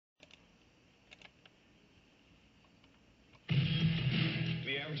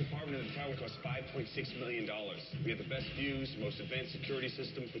average apartment in the town would cost $5.6 million. We have the best views, most advanced security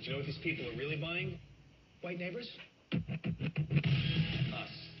systems, but you know what these people are really buying? White neighbors? Us,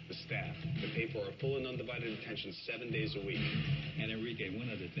 the staff, to pay for our full and undivided attention 7 days a week. And Enrique, one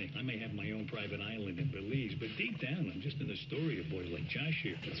other thing. I may have my own private island in Belize, but deep down, I'm just in the story of boys like Josh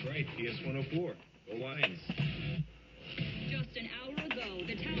here. That's right, PS 104. Go Lions. Just an hour ago,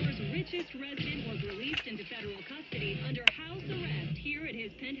 the tower's richest resident was released into federal custody under house arrest here at his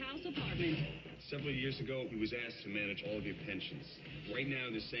penthouse apartment. Several years ago, he was asked to manage all of your pensions. Right now,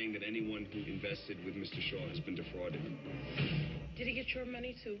 they're saying that anyone who invested with Mr. Shaw has been defrauded. Did he get your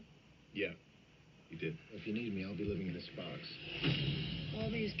money, too? Yeah, he did. If you need me, I'll be living in this box. All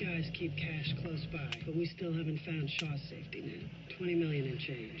these guys keep cash close by, but we still haven't found Shaw's safety net. 20 million in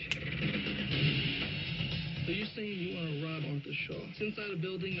change. So you're saying you want to rob Arthur Shaw? It's inside a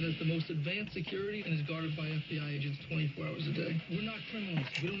building that has the most advanced security and is guarded by FBI agents 24 hours a day. We're not criminals.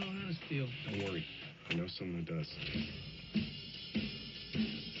 We don't know how to steal. Don't worry. I know someone who does.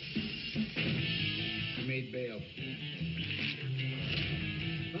 I made bail.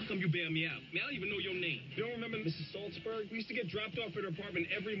 How come you bail me out? Man, I don't even know your name. You don't remember Mrs. Salzberg? We used to get dropped off at her apartment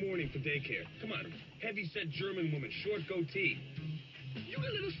every morning for daycare. Come on, heavy-set German woman, short goatee. You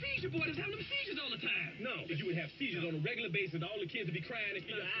the little seizure boy that's having them seizures all the time. No. If you would have seizures on a regular basis, all the kids would be crying, and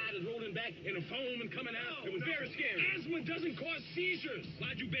your eyes is rolling back, and the foam and coming out. It was very scary. Asthma doesn't cause seizures.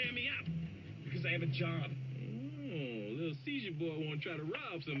 Why'd you bail me out? Because I have a job. Oh, little seizure boy want to try to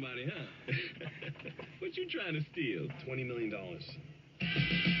rob somebody, huh? What you trying to steal? $20 million. A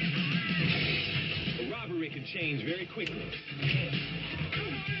robbery can change very quickly.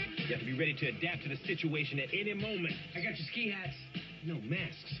 You have to be ready to adapt to the situation at any moment. I got your ski hats. No,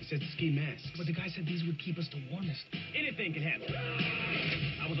 masks. I said ski masks. But the guy said these would keep us the warmest. Anything can happen.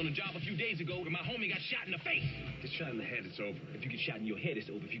 I was on a job a few days ago where my homie got shot in the face. Get shot in the head, it's over. If you get shot in your head, it's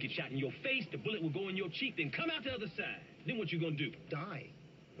over. If you get shot in your face, the bullet will go in your cheek, then come out the other side. Then what you gonna do? Die.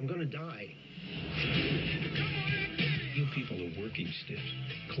 I'm gonna die. You people are working stiffs,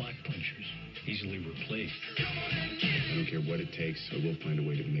 clock punchers, easily replaced. I don't care what it takes, I will find a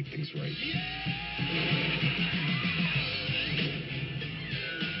way to make things right.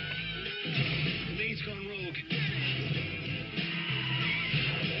 The maid's gone rogue.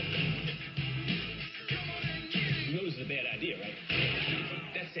 You know this is a bad idea, right?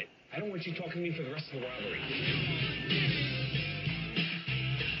 That's it. I don't want you talking to me for the rest of the robbery.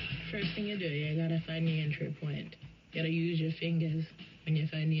 First thing you do, you gotta find the entry point. You gotta use your fingers when you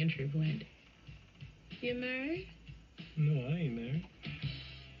find the entry point. You married? No, I ain't married.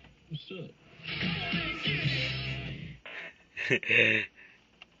 What's up?